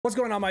What's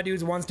going on, my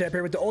dudes? Onestep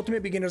here with the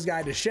ultimate beginner's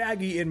guide to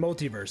Shaggy in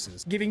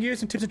MultiVersus, giving you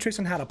some tips and tricks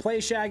on how to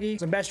play Shaggy,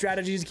 some best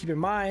strategies to keep in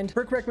mind,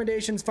 perk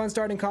recommendations, fun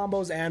starting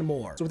combos, and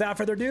more. So without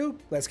further ado,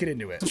 let's get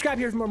into it. Subscribe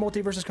here for more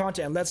MultiVersus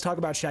content, and let's talk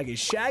about Shaggy.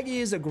 Shaggy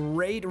is a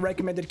great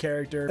recommended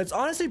character. It's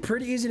honestly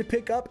pretty easy to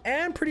pick up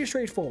and pretty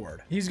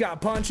straightforward. He's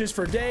got punches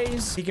for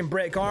days. He can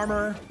break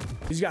armor.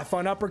 He's got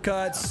fun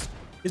uppercuts.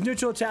 His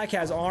neutral attack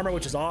has armor,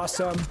 which is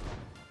awesome.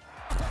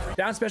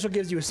 Down special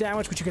gives you a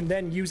sandwich, which you can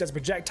then use as a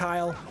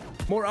projectile.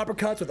 More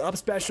uppercuts with up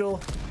special.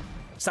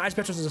 Side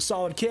specials is a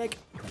solid kick.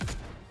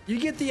 You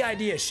get the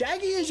idea.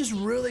 Shaggy is just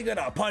really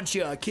gonna punch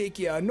you, kick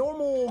you, a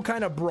normal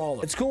kind of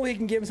brawler. It's cool he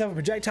can give himself a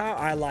projectile.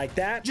 I like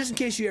that, just in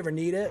case you ever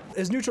need it.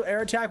 His neutral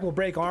air attack will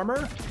break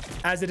armor,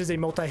 as it is a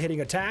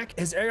multi-hitting attack.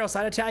 His aerial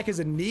side attack is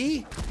a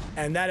knee,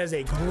 and that is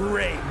a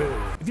great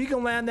move. If you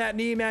can land that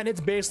knee, man,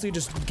 it's basically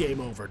just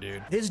game over,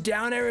 dude. His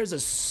down air is a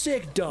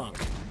sick dunk,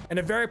 and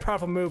a very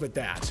powerful move at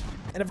that.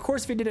 And of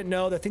course, if you didn't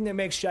know, the thing that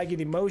makes Shaggy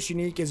the most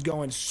unique is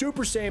going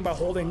Super Saiyan by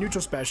holding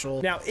neutral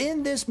special. Now,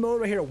 in this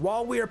mode right here,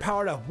 while we are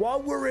powered up, while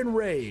we're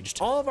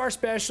enraged, all of our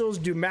specials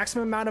do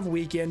maximum amount of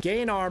weaken,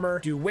 gain armor,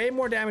 do way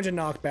more damage and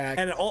knockback,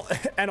 and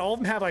all of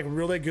them have like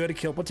really good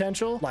kill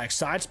potential, like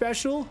side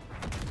special,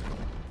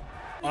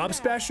 up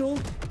special,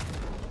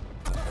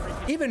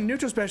 even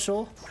neutral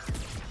special.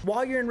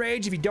 While you're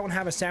enraged, if you don't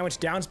have a sandwich,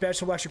 down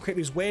special will actually create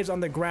these waves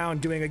on the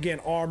ground, doing again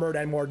armored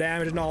and more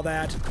damage and all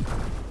that.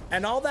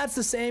 And all that's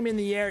the same in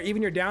the air.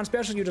 Even your down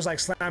special, you just like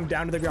slam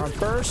down to the ground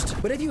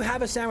first. But if you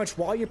have a sandwich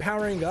while you're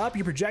powering up,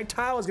 your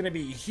projectile is gonna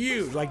be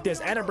huge like this,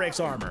 and it breaks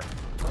armor.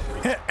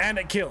 And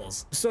it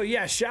kills. So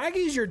yeah,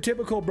 Shaggy's your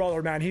typical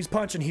brawler, man. He's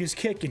punching, he's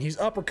kicking, he's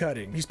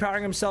uppercutting, he's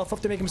powering himself up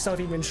to make himself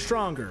even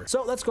stronger.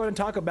 So let's go ahead and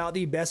talk about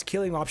the best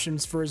killing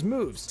options for his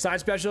moves. Side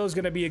special is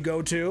gonna be a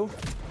go-to.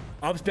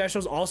 Up special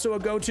is also a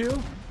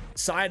go-to.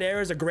 Side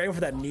air is a great one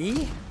for that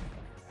knee.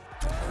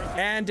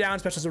 And down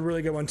special is a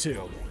really good one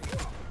too.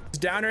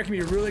 Down air can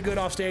be really good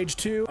off stage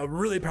too. A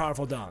really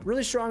powerful dunk.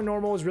 Really strong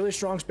normals, really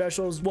strong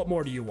specials. What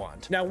more do you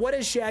want? Now, what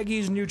is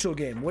Shaggy's neutral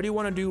game? What do you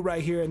want to do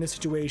right here in this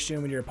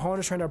situation when your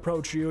opponent's trying to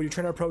approach you, you're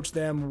trying to approach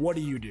them? What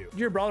do?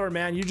 You're a brawler,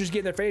 man. You just get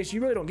in their face.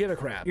 You really don't give a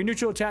crap. Your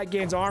neutral attack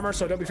gains armor,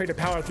 so don't be afraid to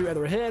power through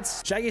other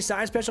hits. Shaggy's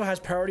side special has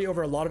priority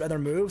over a lot of other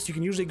moves. You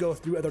can usually go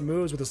through other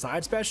moves with a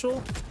side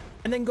special,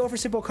 and then go for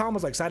simple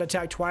combos like side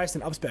attack twice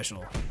and up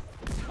special.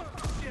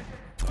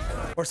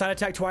 Or side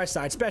attack twice,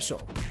 side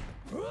special.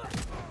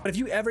 But if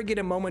you ever get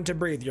a moment to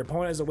breathe, your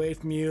opponent is away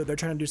from you, they're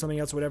trying to do something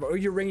else or whatever, or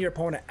you ring your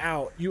opponent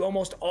out, you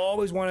almost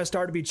always want to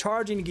start to be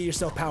charging to get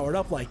yourself powered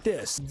up like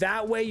this.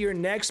 That way your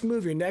next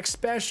move, your next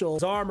special,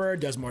 is armor,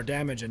 does more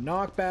damage and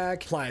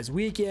knockback, applies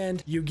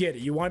weakened. You get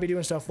it. You want to be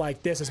doing stuff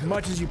like this as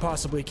much as you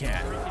possibly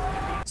can.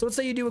 So let's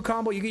say you do a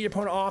combo, you get your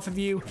opponent off of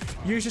you,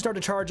 you should start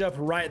to charge up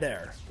right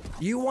there.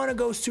 You want to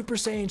go Super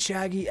Saiyan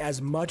Shaggy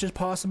as much as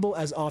possible,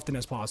 as often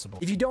as possible.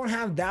 If you don't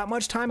have that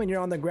much time and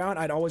you're on the ground,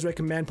 I'd always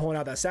recommend pulling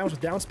out that sandwich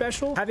with down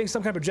special. Having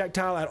some kind of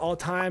projectile at all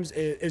times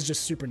is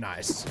just super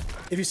nice.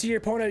 If you see your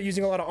opponent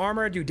using a lot of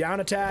armor, do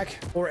down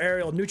attack or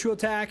aerial neutral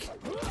attack.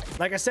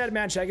 Like I said,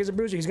 man, Shaggy's a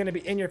bruiser. He's going to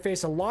be in your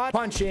face a lot.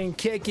 Punching,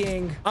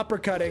 kicking,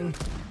 uppercutting.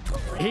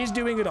 He's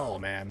doing it all,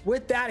 man.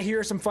 With that, here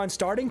are some fun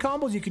starting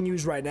combos you can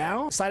use right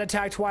now. Side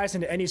attack twice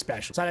into any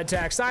special. Side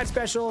attack, side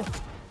special.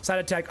 Side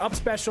attack, up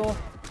special.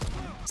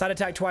 Side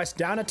attack twice,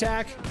 down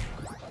attack.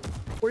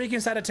 Or you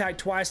can side attack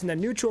twice and then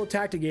neutral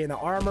attack to gain the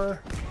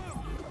armor.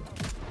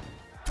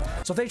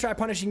 So if they try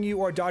punishing you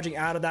or dodging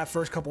out of that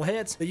first couple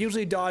hits, they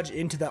usually dodge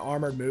into the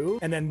armored move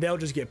and then they'll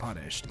just get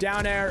punished.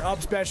 Down air,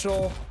 up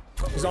special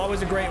is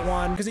always a great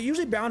one because it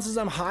usually bounces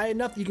them high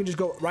enough that you can just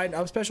go right and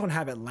up special and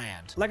have it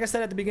land. Like I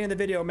said at the beginning of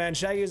the video, man,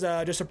 Shaggy is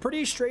just a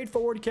pretty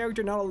straightforward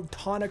character, not a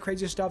ton of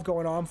crazy stuff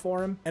going on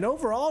for him, and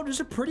overall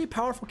just a pretty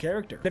powerful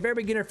character. A very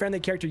beginner friendly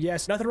character,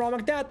 yes, nothing wrong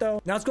with that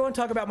though. Now let's go and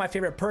talk about my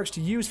favorite perks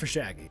to use for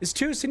Shaggy. His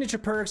two signature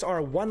perks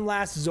are One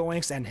Last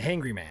Zoinks and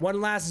Hangry Man.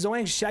 One Last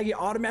Zoinks, Shaggy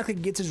automatically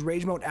gets his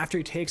rage mode after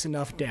he takes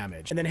enough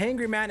damage, and then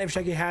Hangry Man, if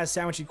Shaggy has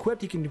sandwich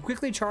equipped, he can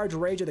quickly charge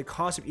rage at the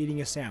cost of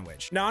eating a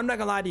sandwich. Now I'm not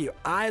gonna lie to you,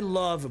 I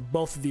love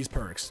both of these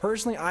perks.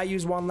 Personally, I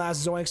use One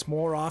Last Zoinks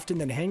more often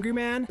than Hangry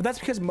Man, but that's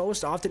because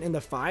most often in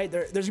the fight,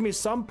 there's gonna be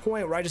some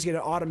point where I just get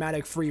an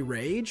automatic free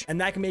rage, and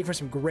that can make for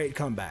some great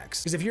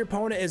comebacks. Because if your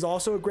opponent is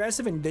also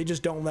aggressive and they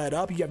just don't let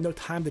up, you have no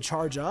time to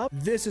charge up,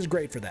 this is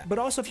great for that. But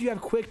also if you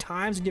have quick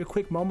times and you have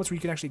quick moments where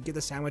you can actually get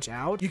the sandwich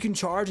out, you can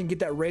charge and get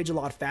that rage a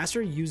lot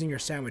faster using your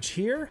sandwich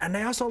here, and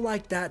I also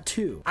like that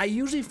too. I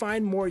usually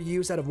find more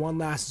use out of One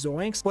Last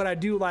Zoinks, but I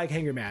do like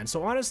Hangry Man,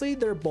 so honestly,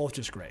 they're both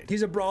just great.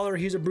 He's a brawler,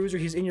 he's a bruiser,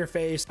 he's in your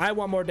face. I I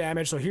want more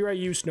damage, so here I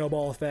use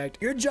snowball effect.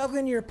 You're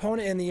juggling your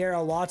opponent in the air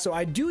a lot, so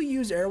I do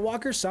use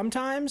airwalker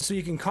sometimes, so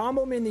you can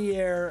combo them in the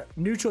air,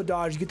 neutral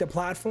dodge, get the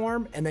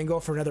platform, and then go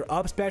for another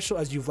up special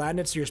as you've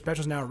landed, so your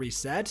special's now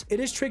reset. It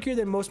is trickier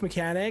than most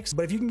mechanics,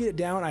 but if you can get it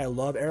down, I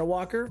love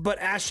airwalker. But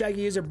as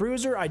Shaggy is a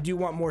bruiser, I do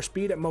want more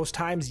speed at most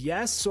times,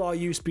 yes, so I'll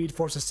use speed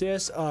force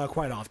assist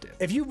quite often.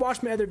 If you've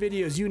watched my other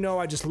videos, you know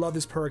I just love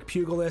this perk,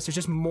 Pugilist. It's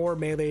just more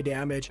melee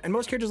damage, and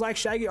most characters like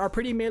Shaggy are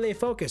pretty melee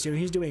focused. You know,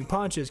 he's doing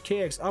punches,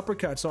 kicks,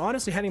 uppercuts, so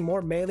honestly having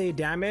more melee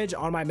damage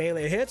on my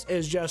melee hits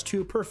is just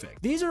too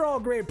perfect. These are all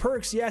great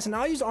perks, yes, and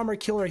I'll use armor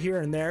killer here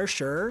and there,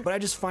 sure, but I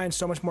just find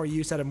so much more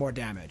use out of more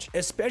damage,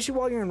 especially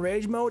while you're in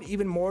rage mode.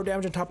 Even more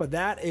damage on top of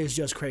that is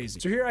just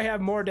crazy. So here I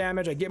have more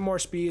damage, I get more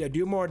speed, I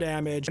do more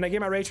damage, and I get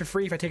my rage for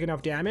free if I take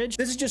enough damage.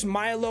 This is just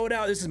my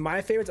loadout, this is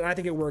my favorites, and I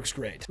think it works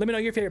great. Let me know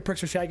your favorite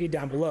perks for Shaggy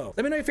down below.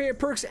 Let me know your favorite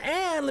perks,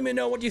 and let me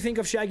know what you think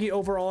of Shaggy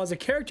overall as a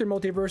character in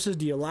MultiVersus.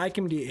 Do you like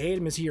him? Do you hate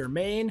him? Is he your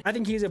main? I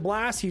think he's a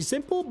blast. He's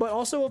simple, but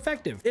also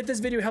effective. If this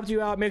video helped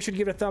you out, make sure to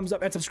give it a thumbs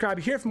up and subscribe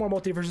here for more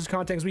MultiVersus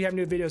content, because we have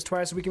new videos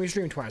twice a week and we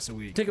stream twice a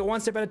week. Take it one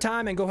step at a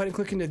time and go ahead and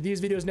click into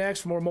these videos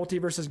next for more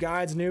MultiVersus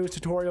guides, news,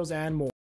 tutorials, and more.